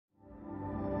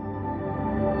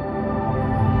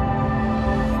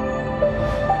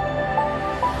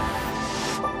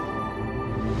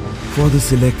For the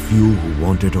select few who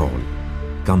want it all,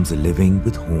 comes a living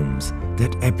with homes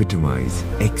that epitomize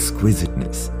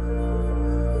exquisiteness.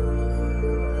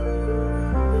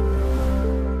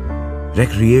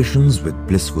 Recreations with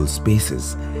blissful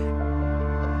spaces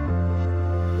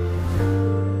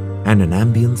and an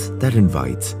ambience that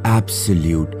invites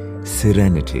absolute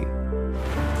serenity.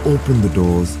 Open the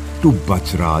doors to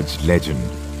Bachraj Legend,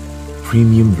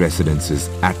 premium residences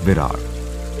at Virar.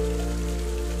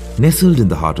 Nestled in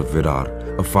the heart of Virar,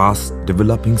 a fast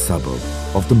developing suburb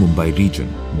of the Mumbai region,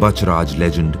 Bachraj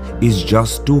Legend is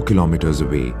just 2 kilometers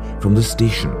away from the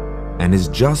station and is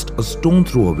just a stone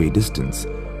throw away distance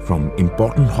from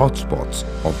important hotspots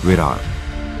of Virar.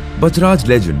 Bachraj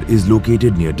Legend is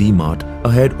located near D-Mart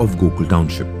ahead of Gokul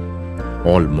Township.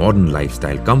 All modern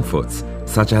lifestyle comforts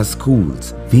such as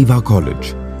schools, Viva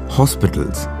College,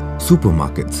 hospitals,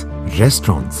 supermarkets,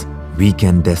 restaurants,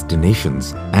 weekend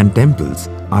destinations and temples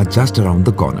are just around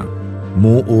the corner.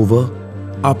 Moreover,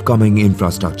 upcoming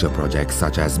infrastructure projects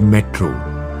such as Metro,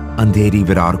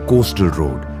 Andheri-Virar Coastal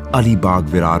Road,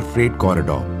 Alibag-Virar Freight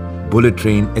Corridor, Bullet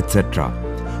Train, etc.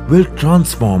 will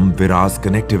transform Virar's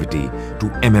connectivity to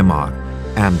MMR,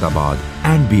 Ahmedabad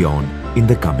and beyond in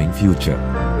the coming future.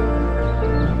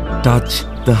 Touch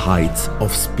the heights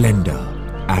of splendor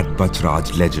at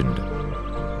Bachraj Legend.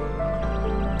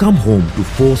 Come home to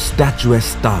 4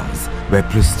 statuesque stars where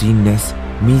pristineness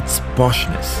meets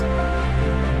poshness.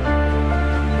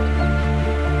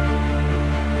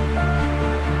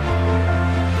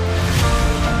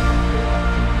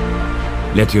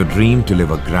 Let your dream to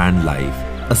live a grand life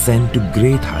ascend to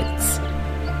great heights.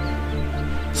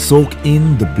 Soak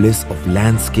in the bliss of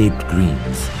landscaped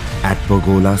greens at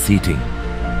pergola seating.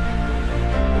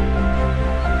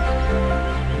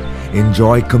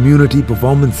 Enjoy community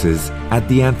performances at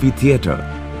the amphitheatre.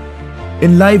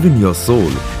 Enliven your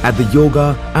soul at the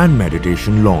yoga and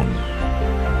meditation lawn.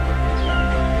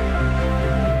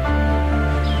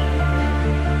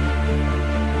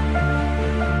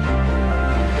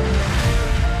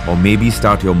 Or maybe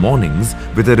start your mornings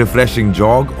with a refreshing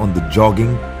jog on the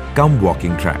jogging cum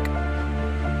walking track,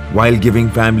 while giving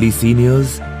family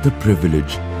seniors the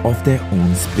privilege of their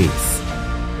own space.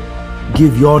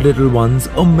 Give your little ones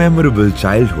a memorable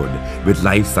childhood with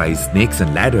life-size snakes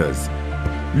and ladders,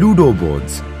 Ludo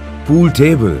boards, pool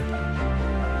table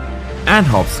and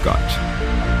hopscotch.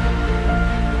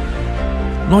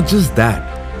 Not just that,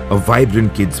 a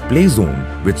vibrant kids play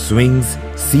zone with swings,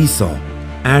 seesaw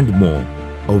and more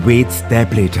awaits their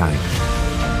playtime.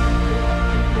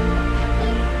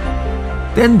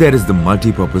 Then there is the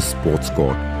multi-purpose sports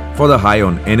court for the high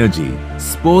on energy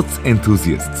sports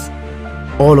enthusiasts.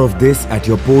 All of this at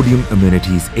your podium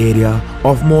amenities area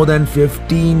of more than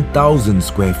 15,000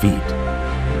 square feet.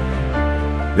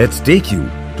 Let's take you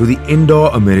to the indoor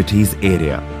amenities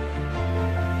area.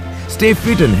 Stay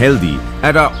fit and healthy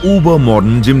at our uber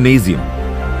modern gymnasium.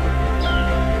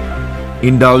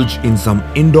 Indulge in some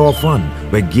indoor fun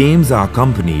where games are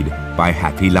accompanied by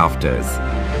happy laughters.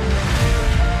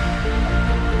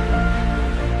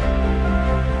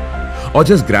 Or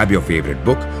just grab your favorite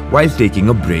book while taking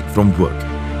a break from work.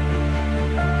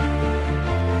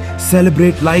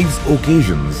 Celebrate life's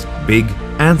occasions, big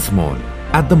and small,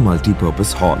 at the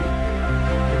multi-purpose hall.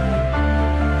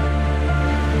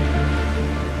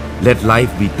 Let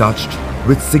life be touched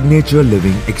with signature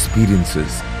living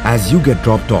experiences as you get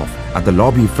dropped off at the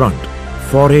lobby front.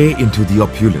 Foray into the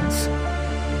opulence.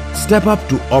 Step up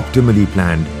to optimally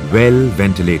planned,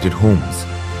 well-ventilated homes.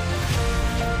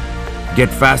 Get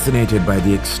fascinated by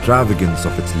the extravagance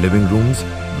of its living rooms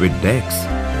with decks.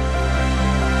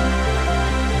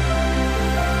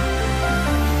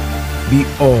 Be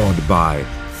awed by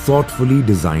thoughtfully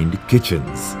designed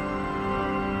kitchens.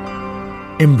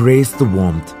 Embrace the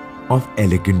warmth of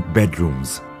elegant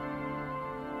bedrooms.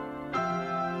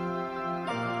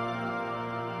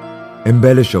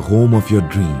 Embellish a home of your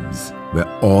dreams where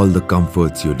all the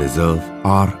comforts you deserve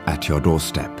are at your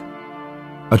doorstep.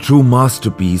 A true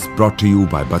masterpiece brought to you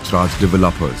by Bachraj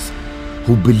developers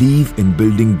who believe in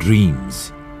building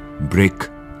dreams brick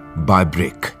by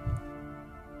brick.